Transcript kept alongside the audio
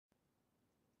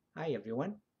Hi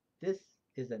everyone, this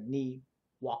is a knee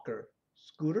walker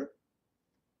scooter.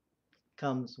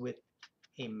 Comes with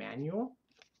a manual.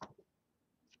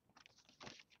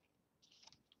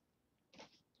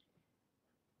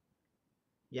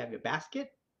 You have your basket,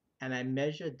 and I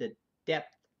measured the depth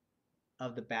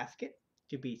of the basket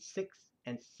to be 6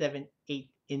 7/8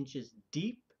 inches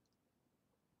deep.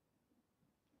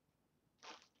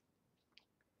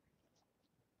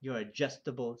 Your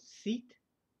adjustable seat.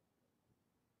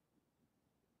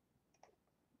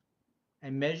 I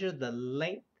measured the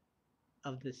length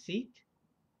of the seat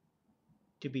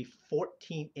to be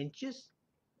 14 inches,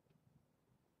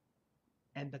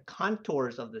 and the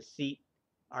contours of the seat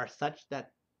are such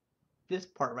that this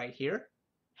part right here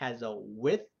has a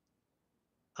width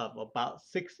of about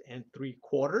 6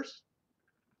 3/4,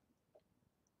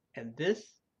 and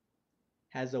this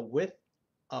has a width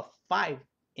of 5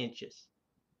 inches.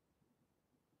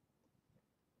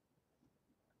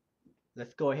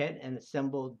 Let's go ahead and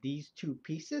assemble these two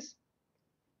pieces.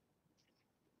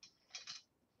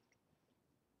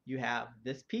 You have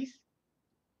this piece,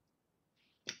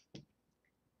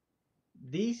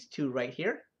 these two right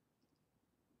here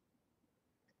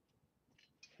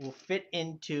will fit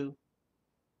into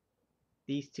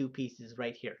these two pieces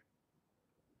right here.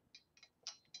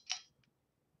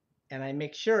 And I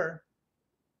make sure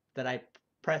that I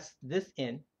press this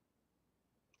in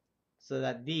so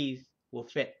that these will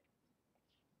fit.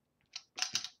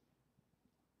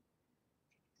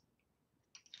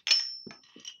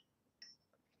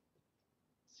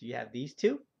 So you have these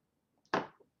two.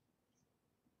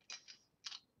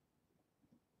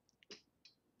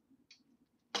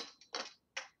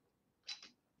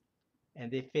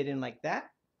 And they fit in like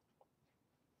that.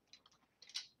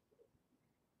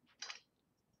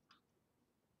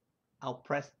 I'll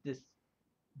press this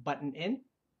button in.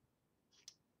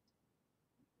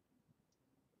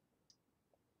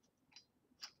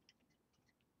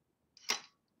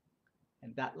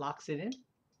 And that locks it in.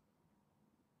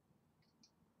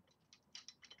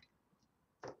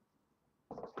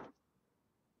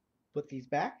 Put these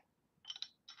back.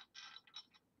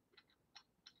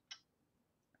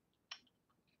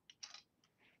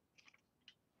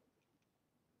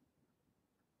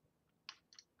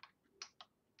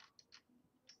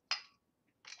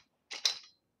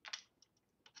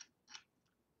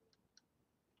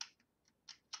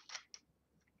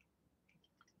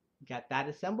 Got that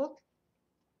assembled.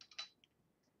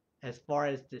 As far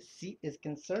as the seat is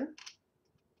concerned,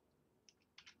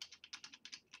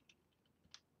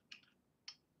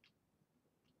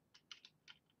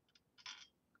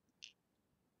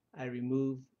 I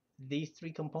remove these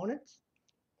three components.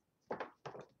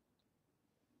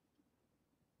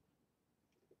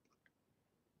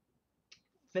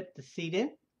 Fit the seat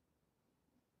in.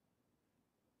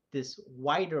 This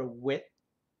wider width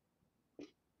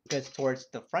goes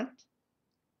towards the front,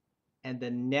 and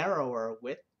the narrower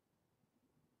width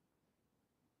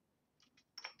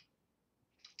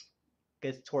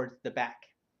goes towards the back.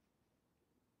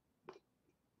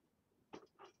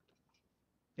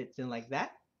 Fits in like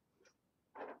that.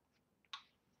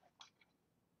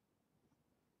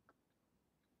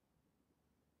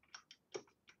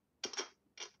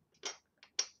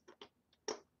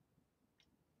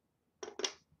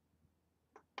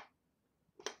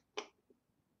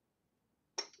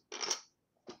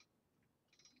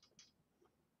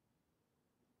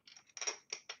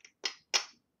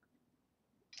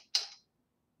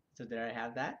 So there I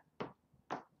have that.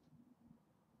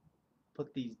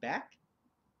 Put these back.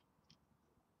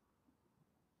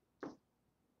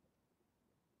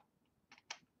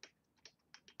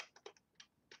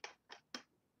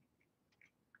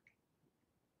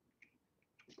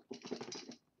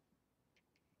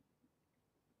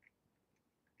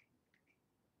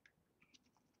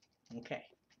 Okay,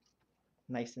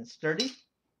 nice and sturdy.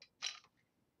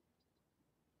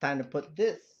 Time to put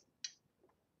this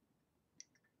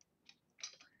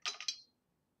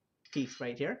piece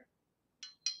right here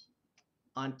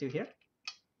onto here.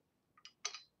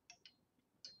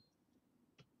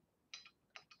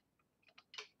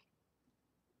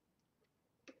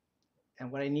 And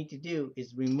what I need to do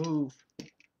is remove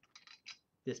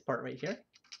this part right here.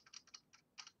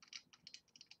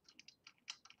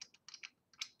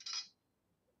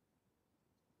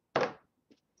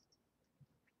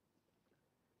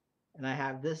 And I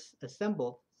have this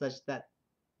assembled such that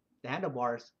the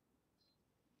handlebars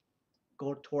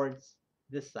go towards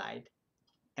this side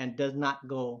and does not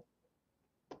go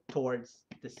towards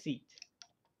the seat.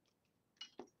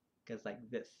 Goes like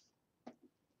this.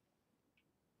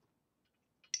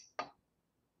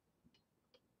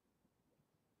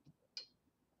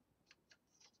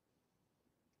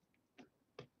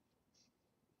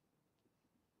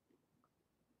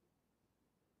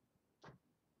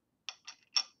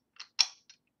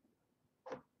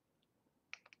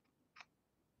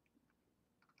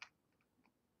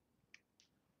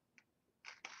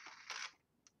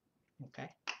 Okay,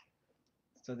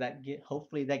 so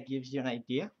hopefully that gives you an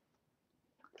idea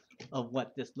of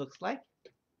what this looks like.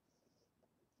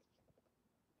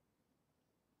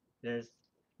 There's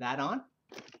that on.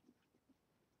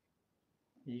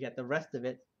 You get the rest of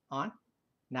it on.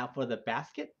 Now for the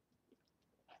basket,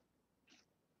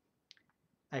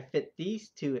 I fit these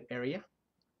two area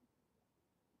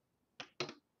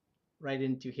right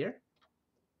into here.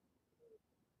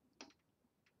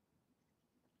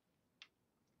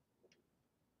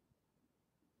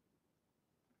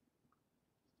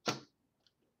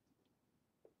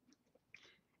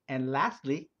 And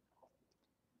lastly,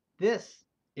 this,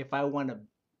 if I want to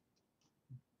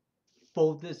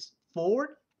fold this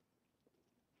forward,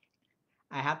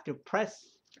 I have to press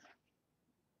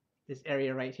this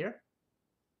area right here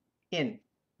in.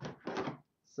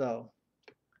 So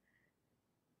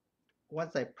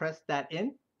once I press that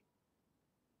in,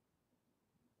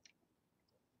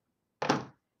 I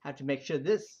have to make sure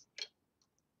this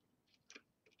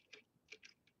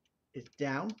is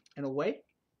down and away.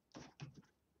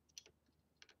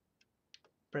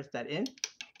 Press that in,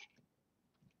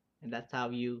 and that's how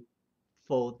you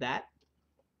fold that.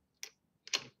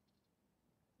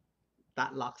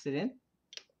 That locks it in.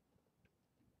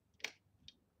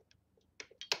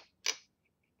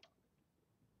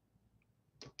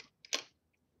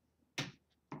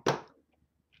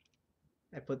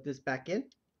 I put this back in.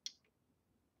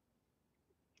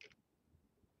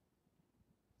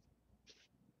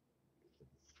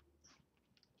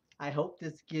 I hope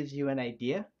this gives you an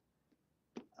idea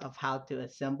of how to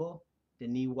assemble the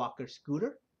knee walker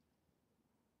scooter.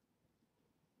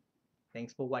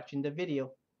 Thanks for watching the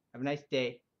video. Have a nice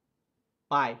day.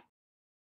 Bye.